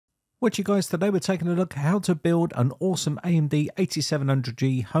What you guys, today we're taking a look at how to build an awesome AMD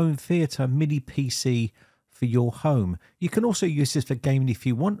 8700G home theater mini PC for your home. You can also use this for gaming if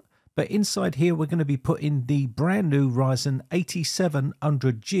you want, but inside here we're going to be putting the brand new Ryzen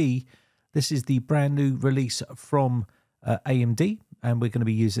 8700G. This is the brand new release from AMD, and we're going to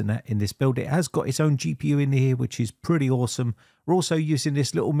be using that in this build. It has got its own GPU in here, which is pretty awesome. We're also using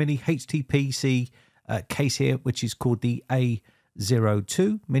this little mini HTPC case here, which is called the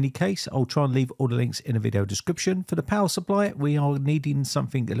A02 mini case. I'll try and leave all the links in the video description. For the power supply, we are needing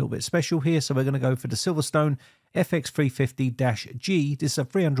something a little bit special here, so we're going to go for the SilverStone FX350-G. This is a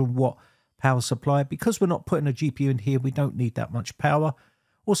 300 watt power supply. Because we're not putting a GPU in here, we don't need that much power.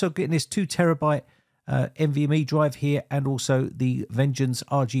 Also getting this 2 terabyte NVMe drive here, and also the Vengeance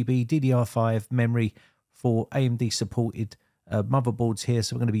RGB DDR5 memory for AMD supported motherboards here,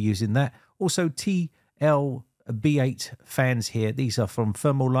 so we're going to be using that. Also B8 fans here. These are from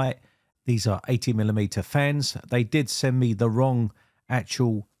Thermalright. These are 80mm fans. They did send me the wrong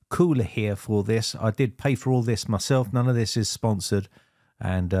actual cooler here for this. I did pay for all this myself. None of this is sponsored,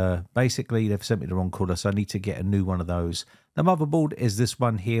 and basically they've sent me the wrong cooler, so I need to get a new one of those. The motherboard is this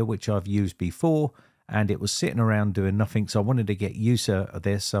one here, which I've used before, and it was sitting around doing nothing, so I wanted to get use of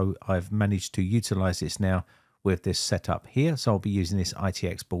this, so I've managed to utilize this now with this setup here. So I'll be using this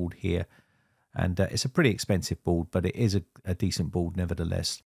ITX board here, and it's a pretty expensive board, but it is a decent board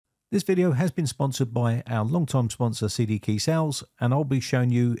nevertheless. This video has been sponsored by our longtime sponsor CD Key Sales, and I'll be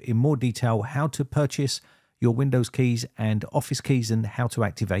showing you in more detail how to purchase your Windows keys and Office keys and how to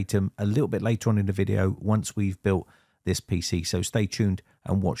activate them a little bit later on in the video once we've built this PC. So stay tuned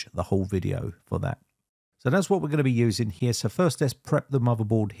and watch the whole video for that. So that's what we're going to be using here. So first, let's prep the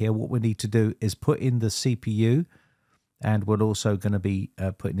motherboard here. What we need to do is put in the CPU, and we're also going to be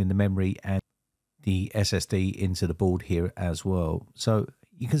putting in the memory and the SSD into the board here as well. So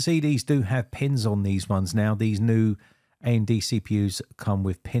you can see these do have pins on these ones now. These new AMD CPUs come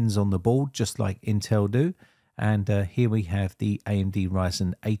with pins on the board, just like Intel do. And here we have the AMD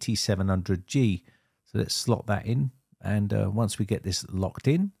Ryzen 8700G. So let's slot that in. And once we get this locked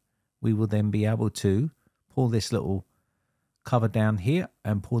in, we will then be able to pull this little cover down here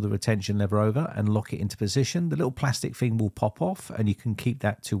and pull the retention lever over and lock it into position. The little plastic thing will pop off, and you can keep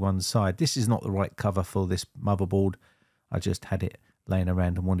that to one side. This is not the right cover for this motherboard. I just had it laying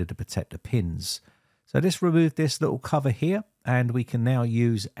around and wanted to protect the pins. So let's remove this little cover here, and we can now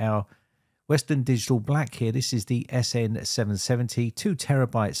use our Western Digital Black here. This is the SN770, 2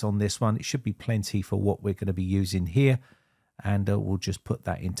 terabytes on this one. It should be plenty for what we're going to be using here, and we'll just put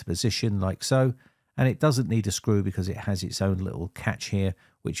that into position like so. And it doesn't need a screw because it has its own little catch here,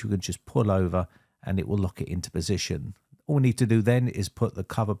 which you can just pull over and it will lock it into position. All we need to do then is put the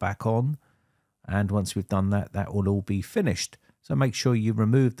cover back on, and once we've done that, that will all be finished. So make sure you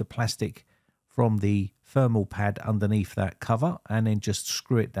remove the plastic from the thermal pad underneath that cover, and then just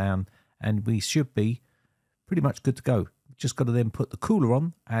screw it down, and we should be pretty much good to go. Just got to then put the cooler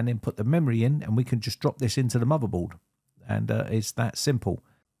on and then put the memory in, and we can just drop this into the motherboard, and it's that simple.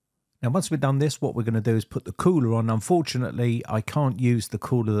 Now, once we've done this, what we're going to do is put the cooler on. Unfortunately, I can't use the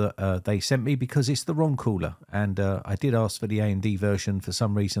cooler that they sent me because it's the wrong cooler. And I did ask for the AMD version. For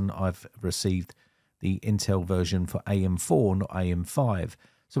some reason, I've received the Intel version for AM4, not AM5.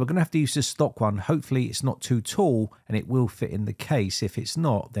 So we're going to have to use this stock one. Hopefully, it's not too tall and it will fit in the case. If it's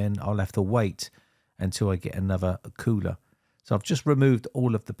not, then I'll have to wait until I get another cooler. So I've just removed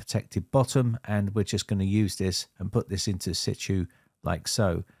all of the protective bottom, and we're just going to use this and put this into situ like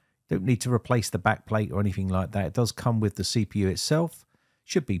so. Don't need to replace the back plate or anything like that. It does come with the CPU itself.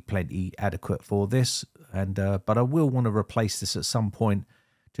 Should be plenty adequate for this. And but I will want to replace this at some point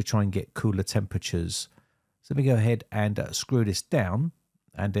to try and get cooler temperatures. So let me go ahead and screw this down.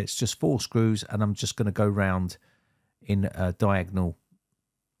 And it's just 4 screws, and I'm just going to go round in a diagonal.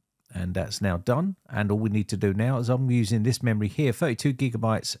 And that's now done. And all we need to do now is I'm using this memory here, 32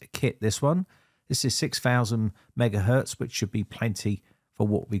 gigabytes kit, this one. This is 6,000 megahertz, which should be plenty for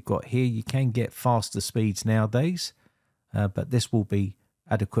what we've got here. You can get faster speeds nowadays, but this will be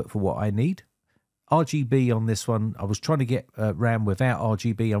adequate for what I need. RGB on this one, I was trying to get RAM without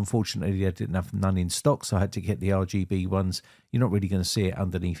RGB. Unfortunately, I didn't have none in stock, so I had to get the RGB ones. You're not really going to see it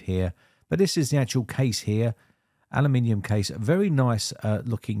underneath here, but this is the actual case here, aluminium case, a very nice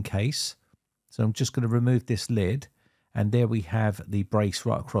looking case. So I'm just going to remove this lid, and there we have the brace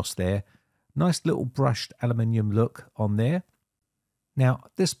right across there. Nice little brushed aluminium look on there. Now,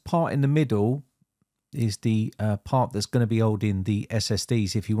 this part in the middle is the part that's going to be holding the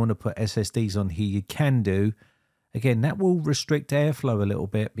SSDs. If you want to put SSDs on here, you can do. Again, that will restrict airflow a little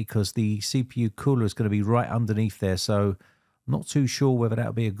bit because the CPU cooler is going to be right underneath there. So I'm Not too sure whether that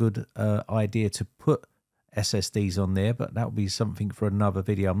would be a good idea to put SSDs on there, but that will be something for another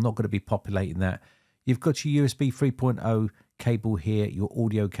video. I'm not going to be populating that. You've got your USB 3.0 cable here, your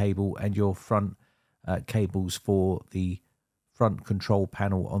audio cable, and your front cables for the front control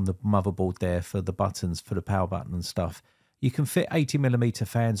panel on the motherboard there for the buttons, for the power button and stuff. You can fit 80mm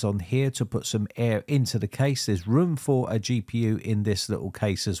fans on here to put some air into the case. There's room for a GPU in this little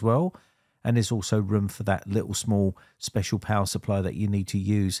case as well. And there's also room for that little small special power supply that you need to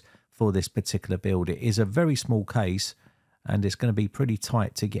use for this particular build. It is a very small case, and it's going to be pretty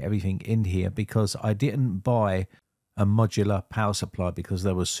tight to get everything in here because I didn't buy a modular power supply because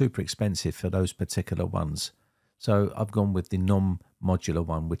they were super expensive for those particular ones. So I've gone with the non-modular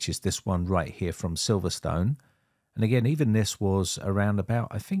one, which is this one right here from SilverStone. And again, even this was around about,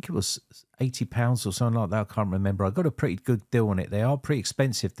 I think it was £80 or something like that. I can't remember. I got a pretty good deal on it. They are pretty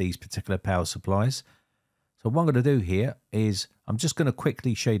expensive, these particular power supplies. So what I'm going to do here is I'm just going to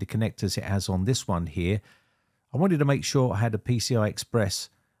quickly show you the connectors it has on this one here. I wanted to make sure I had a PCI Express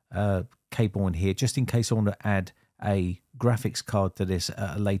cable in here just in case I want to add a graphics card to this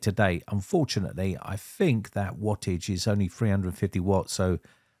at a later date. Unfortunately, I think that wattage is only 350 watts, so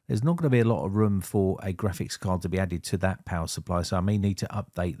there's not going to be a lot of room for a graphics card to be added to that power supply, so I may need to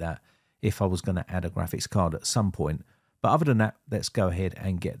update that if I was going to add a graphics card at some point. But other than that, let's go ahead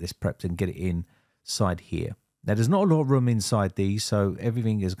and get this prepped and get it inside here. Now, there's not a lot of room inside these, so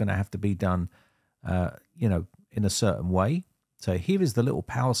everything is going to have to be done, you know, in a certain way. So here is the little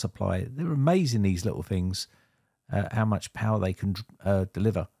power supply. They're amazing, these little things, how much power they can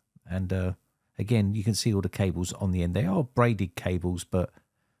deliver. And again, you can see all the cables on the end. They are braided cables, but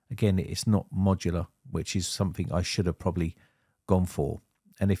again, it's not modular, which is something I should have probably gone for.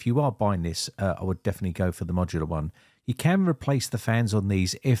 And if you are buying this, I would definitely go for the modular one. You can replace the fans on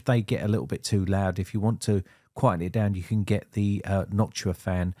these if they get a little bit too loud. If you want to quieten it down, you can get the Noctua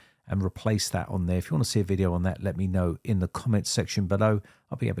fan and replace that on there. If you want to see a video on that, let me know in the comments section below.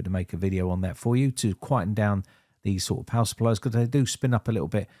 I'll be able to make a video on that for you to quieten down these sort of power supplies because they do spin up a little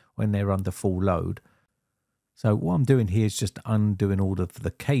bit when they're under full load. So what I'm doing here is just undoing all of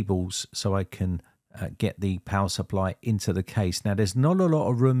the cables so I can get the power supply into the case. Now, there's not a lot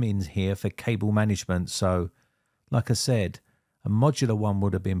of room in here for cable management. So, like I said, a modular one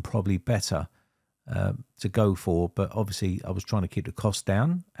would have been probably better to go for. But obviously, I was trying to keep the cost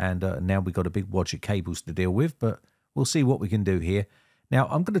down. And now we've got a big wad of cables to deal with. But we'll see what we can do here. Now,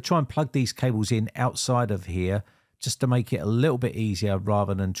 I'm going to try and plug these cables in outside of here just to make it a little bit easier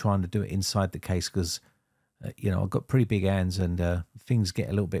rather than trying to do it inside the case because you know, I've got pretty big hands and things get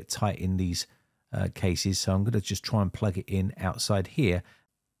a little bit tight in these cases. So I'm going to just try and plug it in outside here.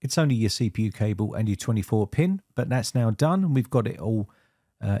 It's only your CPU cable and your 24 pin, but that's now done. And we've got it all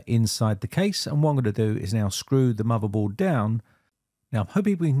inside the case. And what I'm going to do is now screw the motherboard down. Now, I'm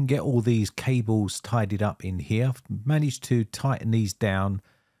hoping we can get all these cables tidied up in here. I've managed to tighten these down.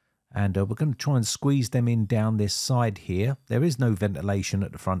 And we're going to try and squeeze them in down this side here. There is no ventilation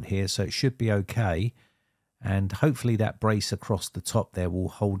at the front here, so it should be okay. And hopefully that brace across the top there will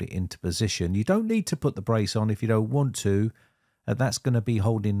hold it into position. You don't need to put the brace on if you don't want to. That's going to be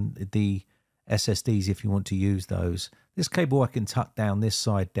holding the SSDs if you want to use those. This cable I can tuck down this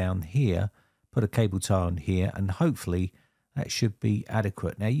side down here, put a cable tie on here, and hopefully that should be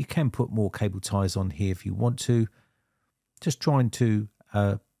adequate. Now, you can put more cable ties on here if you want to. Just trying to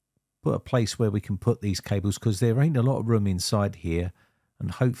put a place where we can put these cables because there ain't a lot of room inside here,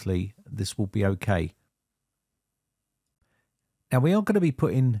 and hopefully this will be okay. Now, we are going to be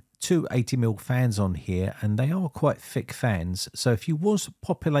putting two 80mm fans on here, and they are quite thick fans. So if you was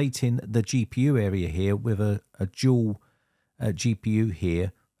populating the GPU area here with a dual GPU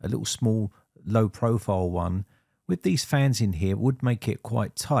here, a little small low profile one, with these fans in here, it would make it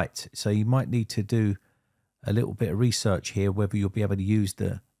quite tight. So you might need to do a little bit of research here, whether you'll be able to use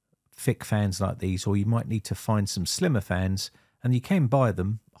the thick fans like these, or you might need to find some slimmer fans, and you can buy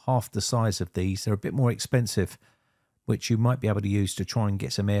them half the size of these. They're a bit more expensive, which you might be able to use to try and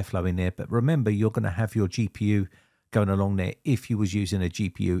get some airflow in there. But remember, you're going to have your GPU going along there if you was using a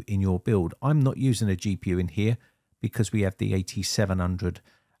GPU in your build. I'm not using a GPU in here because we have the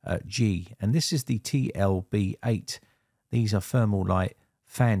 8700G, and this is the TLB8. These are Thermalright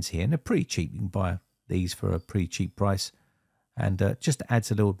fans here, and they're pretty cheap. You can buy these for a pretty cheap price, and just adds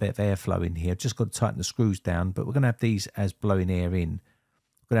a little bit of airflow in here. Just got to tighten the screws down, but we're going to have these as blowing air in.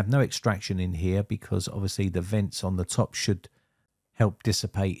 We're going to have no extraction in here because obviously the vents on the top should help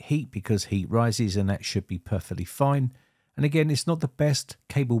dissipate heat because heat rises, and that should be perfectly fine. And again, it's not the best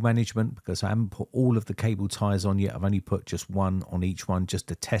cable management because I haven't put all of the cable ties on yet. I've only put just one on each one just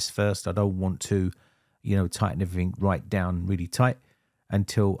to test first. I don't want to you know, tighten everything right down really tight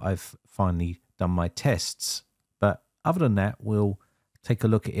until I've finally done my tests. But other than that, we'll take a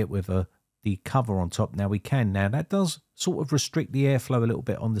look at it with the cover on top. Now that does sort of restrict the airflow a little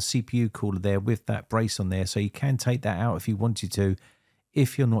bit on the CPU cooler there with that brace on there, so you can take that out if you wanted to,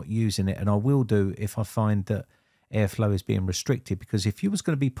 if you're not using it. And I will do if I find that airflow is being restricted, because if you was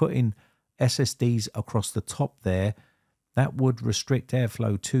going to be putting SSDs across the top there, that would restrict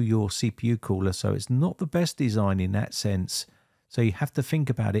airflow to your CPU cooler, so it's not the best design in that sense. So you have to think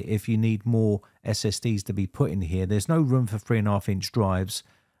about it if you need more SSDs to be put in here. There's no room for 3.5-inch drives,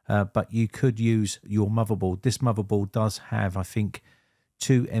 but you could use your motherboard. This motherboard does have, I think,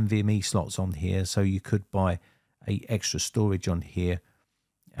 2 NVMe slots on here, so you could buy a extra storage on here.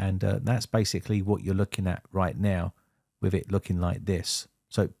 And that's basically what you're looking at right now, with it looking like this.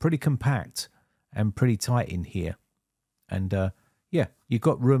 So pretty compact and pretty tight in here. And yeah, you've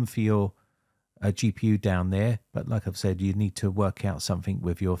got room for your GPU down there, but like I've said, you need to work out something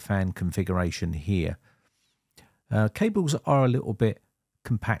with your fan configuration here. Cables are a little bit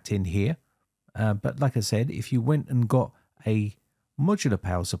compact in here, but like I said, if you went and got a modular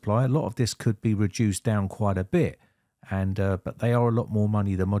power supply, a lot of this could be reduced down quite a bit. And but they are a lot more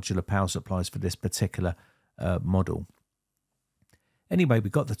money, the modular power supplies, for this particular model. Anyway,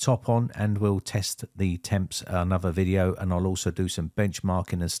 we've got the top on, and we'll test the temps another video, and I'll also do some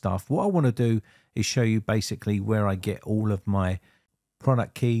benchmarking and stuff. What I want to do is show you basically where I get all of my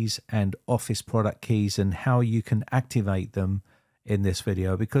product keys and Office product keys and how you can activate them in this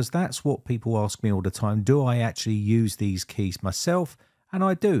video, because that's what people ask me all the time. Do I actually use these keys myself? And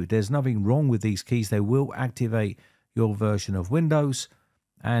I do. There's nothing wrong with these keys. They will activate your version of Windows,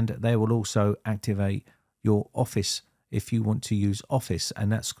 and they will also activate your Office if you want to use Office.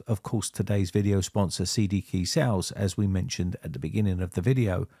 And that's, of course, today's video sponsor, CD Key Sales. As we mentioned at the beginning of the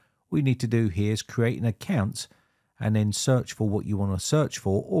video, all we need to do here is create an account and then search for what you want to search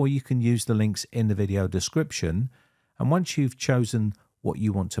for, or you can use the links in the video description. And once you've chosen what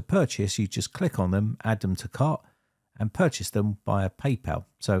you want to purchase, you just click on them, add them to cart, and purchase them via PayPal.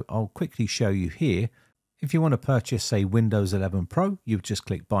 So I'll quickly show you here. If you want to purchase, say, Windows 11 Pro, you just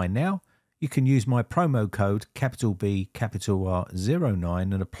click Buy Now. You can use my promo code R09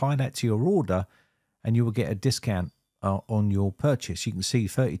 and apply that to your order, and you will get a discount on your purchase. You can see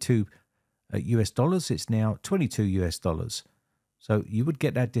 32 US dollars. It's now 22 US dollars. So you would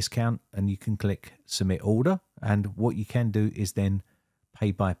get that discount, and you can click Submit Order. And what you can do is then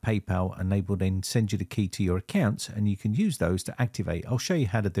pay by PayPal, and they will then send you the key to your account, and you can use those to activate. I'll show you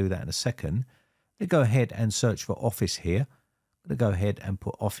how to do that in a second. Then go ahead and search for Office here. I'm going to go ahead and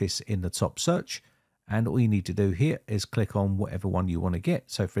put Office in the top search, and all you need to do here is click on whatever one you want to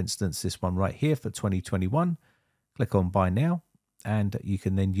get. So for instance, this one right here for 2021, click on Buy Now, and you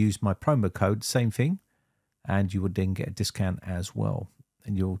can then use my promo code, same thing, and you would then get a discount as well.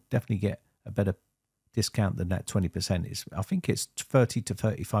 And you'll definitely get a better discount than that 20%. I think it's 30 to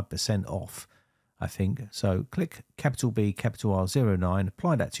 35% off, I think. So click R09,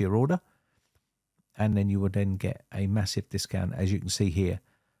 apply that to your order, and then you will then get a massive discount, as you can see here.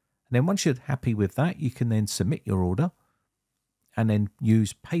 And then once you're happy with that, you can then submit your order and then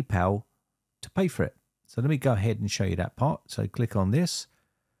use PayPal to pay for it. So let me go ahead and show you that part. So click on this,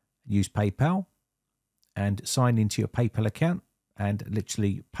 use PayPal, and sign into your PayPal account, and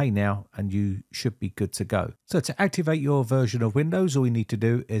literally pay now, and you should be good to go. So to activate your version of Windows, all you need to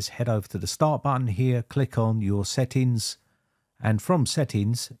do is head over to the Start button here, click on your settings, and from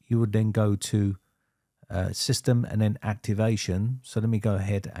settings, you would then go to System and then Activation. So let me go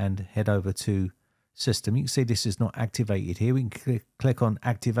ahead and head over to System. You can see this is not activated here. We can click on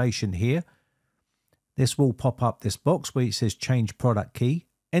Activation here. This will pop up this box where it says Change Product Key.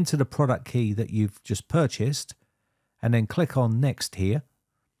 Enter the product key that you've just purchased, and then click on Next here.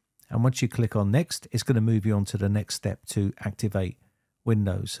 And once you click on Next, it's going to move you on to the next step to activate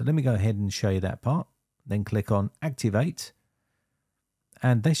Windows. So let me go ahead and show you that part. Then click on Activate,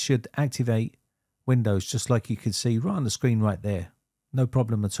 and this should activate Windows, just like you can see right on the screen right there. No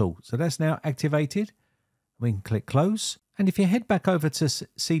problem at all. So that's now activated. We can click Close. And if you head back over to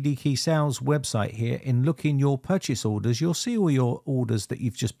CD Key Sales website here and look in your purchase orders, you'll see all your orders that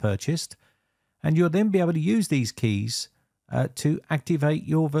you've just purchased. And you'll then be able to use these keys to activate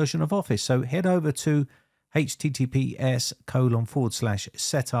your version of Office. So head over to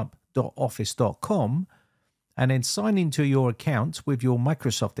https://setup.office.com and then sign into your account with your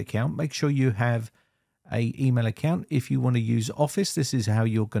Microsoft account. Make sure you have an email account. If you want to use Office, this is how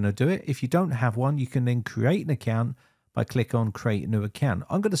you're going to do it. If you don't have one, you can then create an account by click on Create a New Account.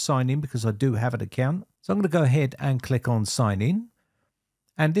 I'm going to sign in because I do have an account. So I'm going to go ahead and click on Sign In.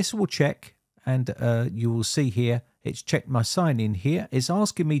 And this will check and you will see here, it's checked my sign in here. It's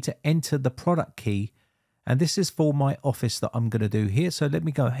asking me to enter the product key, and this is for my office that I'm going to do here. So let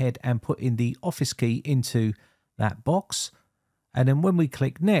me go ahead and put in the office key into that box. And then when we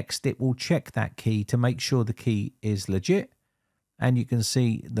click next, it will check that key to make sure the key is legit. And you can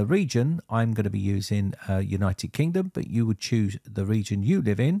see the region, I'm going to be using United Kingdom, but you would choose the region you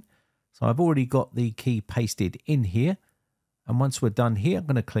live in. So I've already got the key pasted in here. And once we're done here, I'm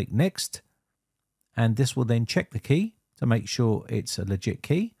going to click next. And this will then check the key to make sure it's a legit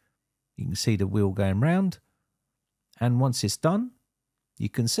key. You can see the wheel going round. And once it's done, you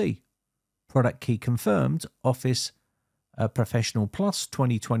can see product key confirmed, Office Professional Plus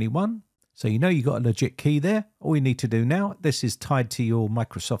 2021. So you know you got a legit key there. All you need to do now, this is tied to your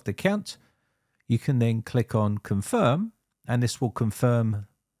Microsoft account. You can then click on confirm, and this will confirm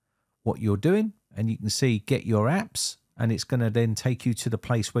what you're doing. And you can see get your apps, and it's going to then take you to the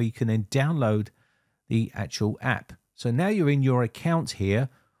place where you can then download the actual app. So now you're in your account here.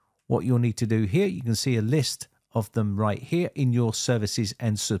 What you'll need to do here, you can see a list of them right here in your services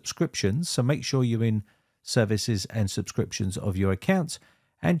and subscriptions. So make sure you're in services and subscriptions of your account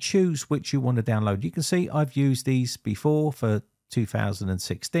and choose which you want to download. You can see I've used these before for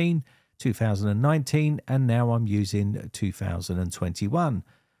 2016, 2019, and now I'm using 2021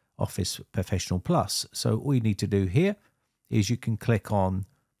 Office Professional Plus. So all you need to do here is you can click on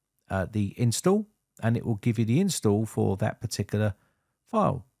the install, and it will give you the install for that particular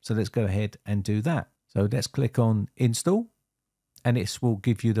file. So let's go ahead and do that. So let's click on install, and it will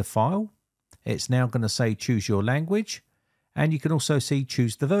give you the file. It's now going to say choose your language, and you can also see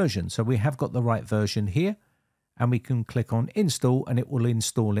choose the version. So we have got the right version here, and we can click on install, and it will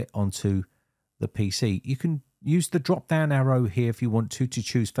install it onto the PC. You can use the drop down arrow here if you want to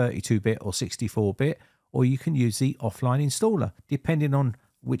choose 32-bit or 64-bit, or you can use the offline installer depending on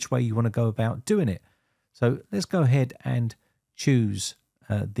which way you want to go about doing it. So let's go ahead and choose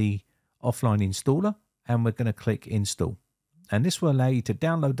the offline installer, and we're going to click install. And this will allow you to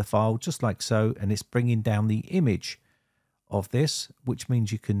download the file just like so, and it's bringing down the image of this, which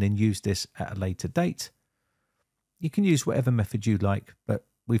means you can then use this at a later date. You can use whatever method you like, but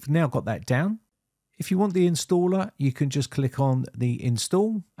we've now got that down. If you want the installer, you can just click on the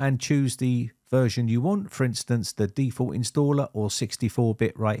install and choose the version you want. For instance, the default installer or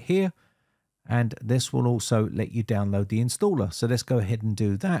 64-bit right here. And this will also let you download the installer. So let's go ahead and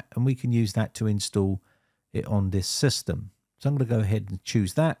do that, and we can use that to install it on this system. So I'm going to go ahead and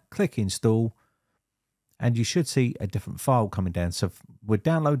choose that, click install, and you should see a different file coming down. So we're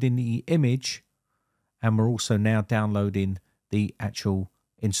downloading the image, and we're also now downloading the actual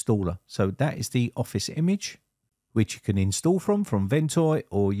installer. So that is the Office image, which you can install from Ventoy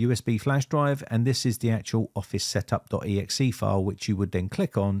or USB flash drive. And this is the actual Office setup.exe file, which you would then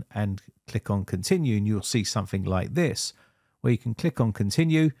click on and click on continue. And you'll see something like this, where you can click on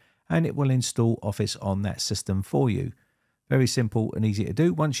continue, and it will install Office on that system for you. Very simple and easy to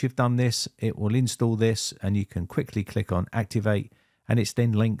do. Once you've done this, it will install this, and you can quickly click on activate, and it's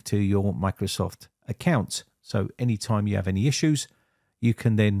then linked to your Microsoft account. So anytime you have any issues, you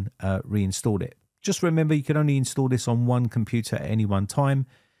can then reinstall it. Just remember, you can only install this on one computer at any one time.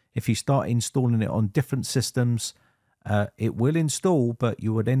 If you start installing it on different systems, it will install, but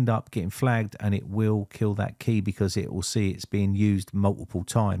you would end up getting flagged, and it will kill that key because it will see it's being used multiple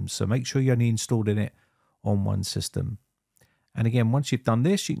times. So make sure you're only installing it on one system. And again, once you've done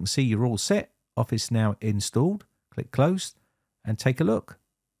this, you can see you're all set. Office now installed. Click close and take a look.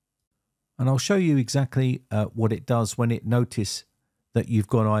 And I'll show you exactly what it does when it notices that you've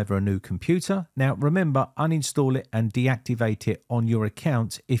got either a new computer. Now, remember, uninstall it and deactivate it on your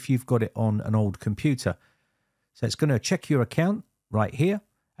account if you've got it on an old computer. So it's going to check your account right here,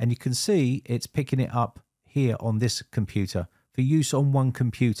 and you can see it's picking it up here on this computer for use on one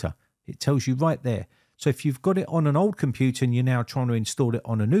computer. It tells you right there. So if you've got it on an old computer and you're now trying to install it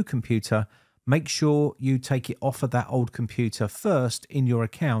on a new computer, make sure you take it off of that old computer first in your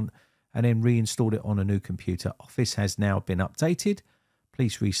account and then reinstall it on a new computer. Office has now been updated.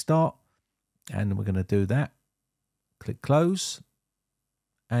 Please restart, and we're going to do that. Click close,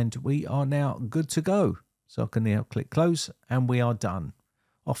 and we are now good to go. So I can now click close, and we are done.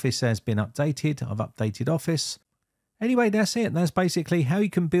 Office has been updated. I've updated Office. Anyway, that's it. That's basically how you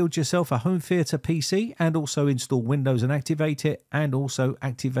can build yourself a home theater PC and also install Windows and activate it, and also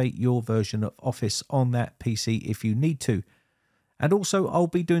activate your version of Office on that PC if you need to. And also, I'll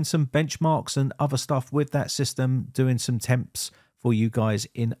be doing some benchmarks and other stuff with that system, doing some temps for you guys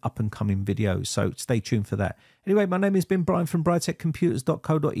in up-and-coming videos. So stay tuned for that. Anyway, my name has been Brian from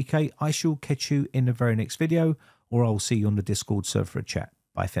briteccomputers.co.uk. I shall catch you in the very next video, or I'll see you on the Discord server for a chat.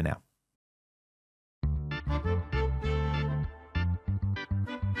 Bye for now.